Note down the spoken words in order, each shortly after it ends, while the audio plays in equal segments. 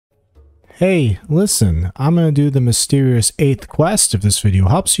Hey, listen, I'm going to do the mysterious 8th quest. If this video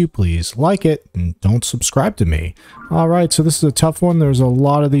helps you, please like it and don't subscribe to me. Alright, so this is a tough one. There's a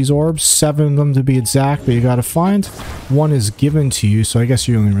lot of these orbs, 7 of them to be exact, that you got to find. 1 is given to you, so I guess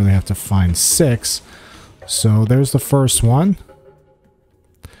you only really have to find 6. So there's the first one.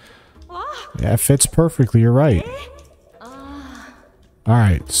 Yeah, it fits perfectly, you're right.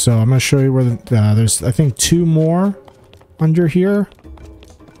 Alright, so I'm going to show you where there's, I think, 2 more under here.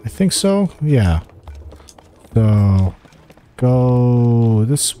 I think so. Yeah. So, go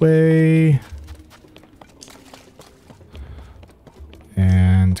this way.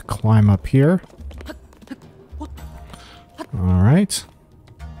 And climb up here. Alright.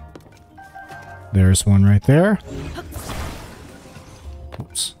 There's one right there.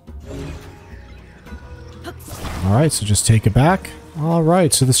 Oops. Alright, so just take it back.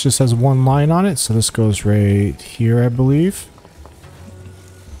 Alright, so this just has 1 line on it. So this goes right here, I believe.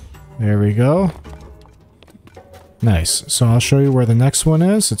 There we go. Nice. So I'll show you where the next one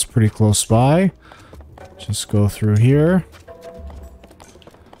is. It's pretty close by. Just go through here.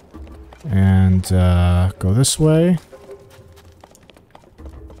 And go this way.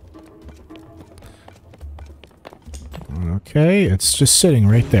 Okay, it's just sitting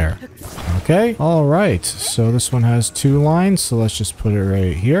right there. Okay, alright. So this one has 2 lines, so let's just put it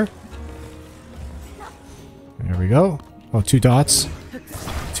right here. There we go. Oh, 2 dots.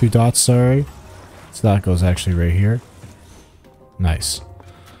 2 dots, sorry. So that goes actually right here. Nice.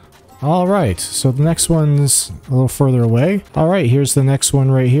 Alright, so the next one's a little further away. Alright, here's the next one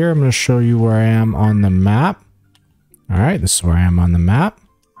right here. I'm going to show you where I am on the map. Alright, this is where I am on the map.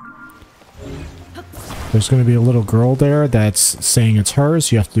 There's going to be a little girl there that's saying it's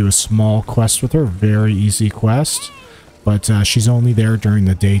hers. You have to do a small quest with her. Very easy quest. But she's only there during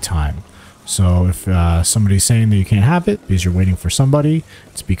the daytime. So if somebody's saying that you can't have it because you're waiting for somebody,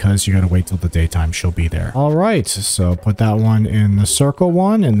 it's because you got to wait till the daytime. She'll be there. All right, so put that one in the circle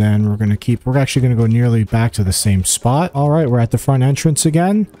one, and then we're actually going to go nearly back to the same spot. All right, we're at the front entrance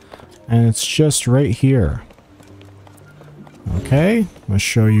again, and it's just right here. Okay, let's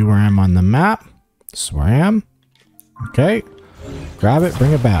show you where I am on the map. This is where I am. Okay, grab it,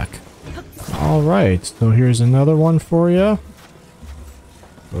 bring it back. All right, so here's another one for you.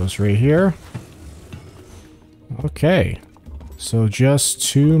 Goes right here. Okay. So just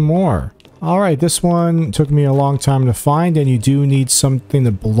 2 more. Alright, this one took me a long time to find, and you do need something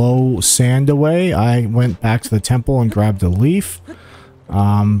to blow sand away. I went back to the temple and grabbed a leaf.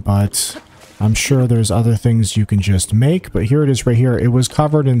 But I'm sure there's other things you can just make. But here it is right here. It was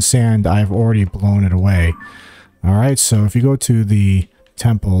covered in sand. I've already blown it away. Alright, so if you go to the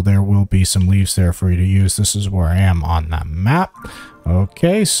temple, there will be some leaves there for you to use. This is where I am on the map.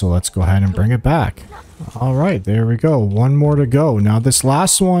 Okay, so let's go ahead and bring it back. All right, there we go. 1 more to go. Now, this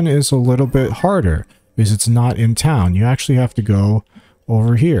last one is a little bit harder because it's not in town. You actually have to go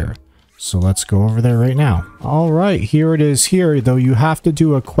over here. So let's go over there right now. All right, here it is here, though you have to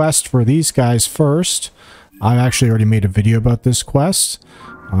do a quest for these guys first. I actually already made a video about this quest.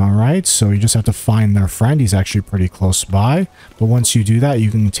 All right, so you just have to find their friend. He's actually pretty close by. But once you do that,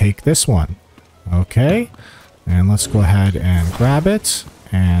 you can take this one. Okay. And let's go ahead and grab it,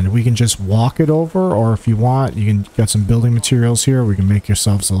 and we can just walk it over, or if you want, you can get some building materials here. We can make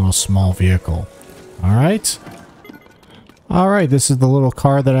yourselves a little small vehicle. Alright. Alright, this is the little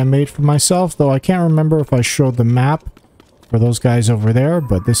car that I made for myself, though I can't remember if I showed the map for those guys over there,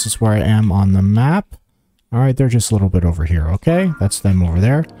 but this is where I am on the map. Alright, they're just a little bit over here, okay? That's them over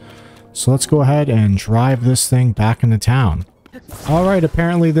there. So let's go ahead and drive this thing back into town. Alright,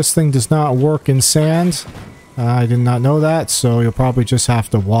 apparently this thing does not work in sand. I did not know that, so you'll probably just have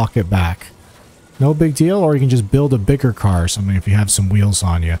to walk it back. No big deal, or you can just build a bigger car or something if you have some wheels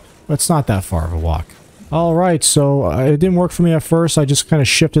on you. But it's not that far of a walk. Alright, so it didn't work for me at first. I just kind of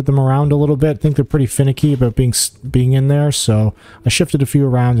shifted them around a little bit. I think they're pretty finicky about being in there, so I shifted a few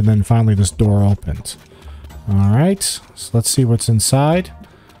around, and then finally this door opened. Alright, so let's see what's inside.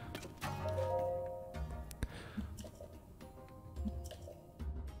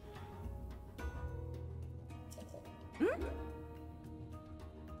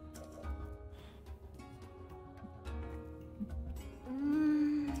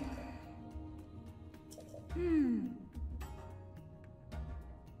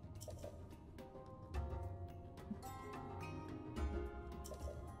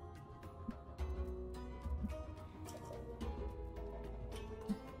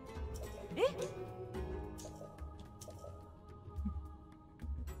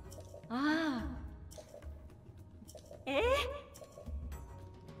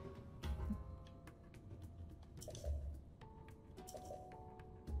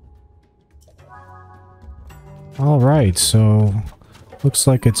 Alright, so looks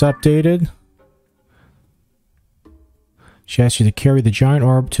like it's updated. She asks you to carry the giant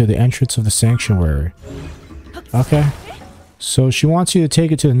orb to the entrance of the sanctuary. Okay. So she wants you to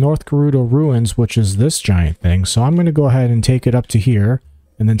take it to the North Gerudo ruins, which is this giant thing. So I'm going to go ahead and take it up to here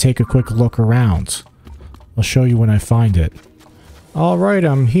and then take a quick look around. I'll show you when I find it. Alright,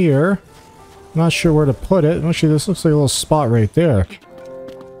 I'm here. Not sure where to put it. Actually, this looks like a little spot right there.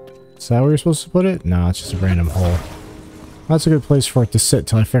 Is that where you're supposed to put it? No, it's just a random hole. That's a good place for it to sit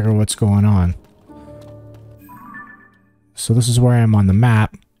till I figure out what's going on. So this is where I am on the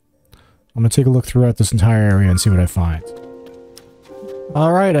map. I'm going to take a look throughout this entire area and see what I find.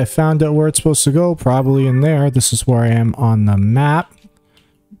 Alright, I found out where it's supposed to go. Probably in there. This is where I am on the map.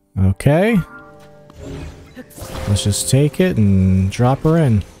 Okay. Let's just take it and drop her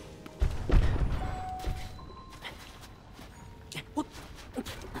in.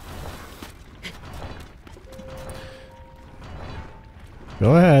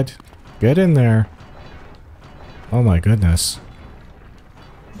 Go ahead. Get in there. Oh my goodness.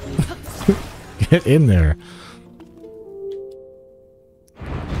 Get in there.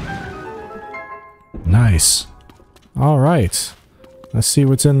 Nice. Alright. Let's see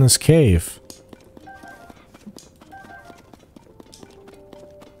what's in this cave.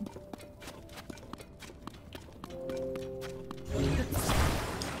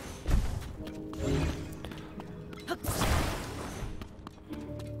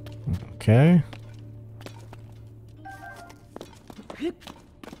 Okay.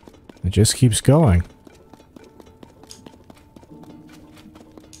 It just keeps going.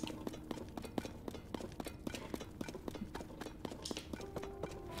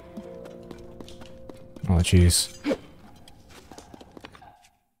 Oh, jeez.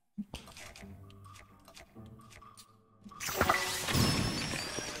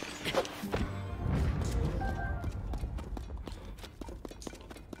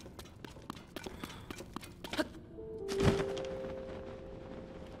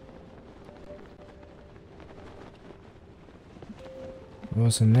 What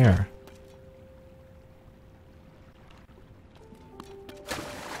was in there?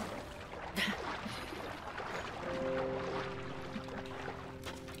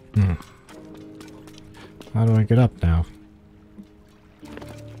 How do I get up now?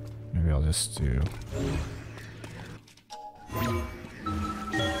 Maybe I'll just do...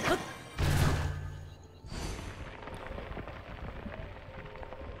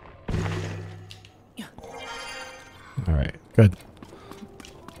 Alright, good.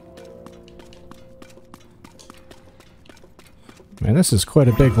 Man, this is quite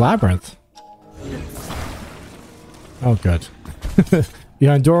a big labyrinth. Oh, good.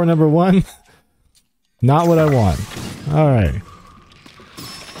 Behind door number 1? Not what I want. Alright.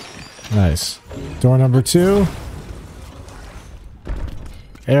 Nice. Door number 2.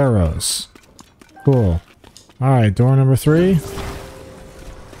 Arrows. Cool. Alright, door number 3.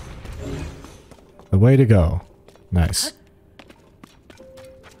 The way to go. Nice.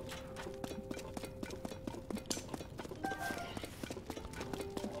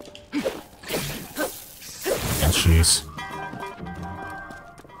 Oh, jeez.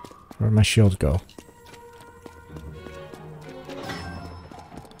 Where'd my shield go?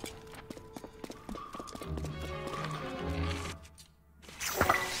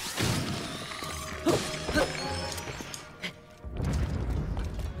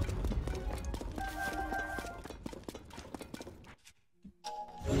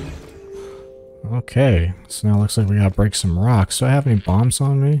 Okay, so now it looks like we gotta break some rocks. Do I have any bombs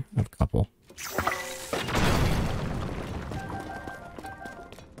on me? I have a couple.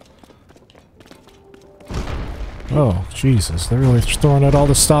 Oh, Jesus, they're really throwing out all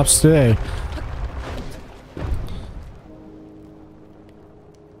the stops today.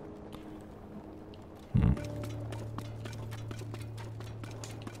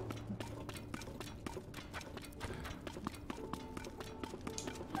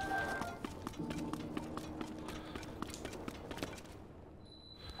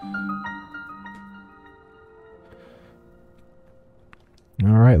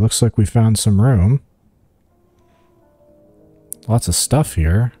 Alright, looks like we found some room. Lots of stuff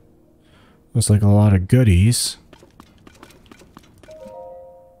here. Looks like a lot of goodies.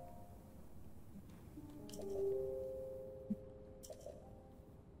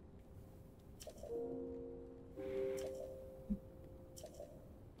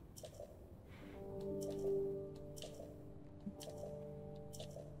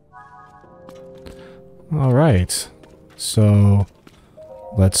 Alright, so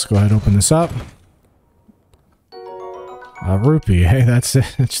let's go ahead and open this up. A rupee. Hey, that's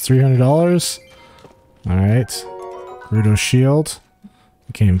it. It's $300. Alright. Gerudo shield.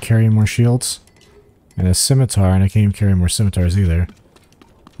 I can't even carry more shields. And a scimitar, and I can't even carry more scimitars either.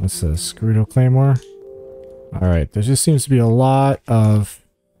 What's this? Gerudo claymore? Alright, there just seems to be a lot of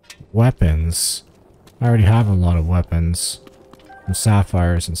weapons. I already have a lot of weapons. Some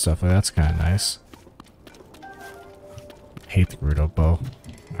sapphires and stuff like that. That's kind of nice. I hate the Gerudo bow.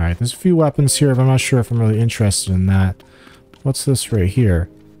 Alright, there's a few weapons here, but I'm not sure if I'm really interested in that. What's this right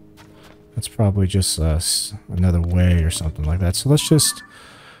here? That's probably just another way or something like that. So let's just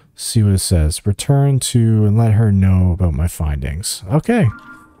see what it says. Return to and let her know about my findings. Okay.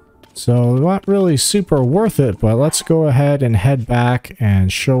 So not really super worth it, but let's go ahead and head back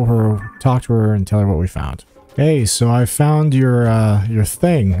and show her, talk to her and tell her what we found. Hey, so I found your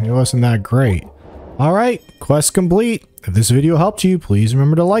thing. It wasn't that great. Alright, quest complete. If this video helped you, please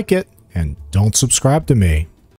remember to like it and don't subscribe to me.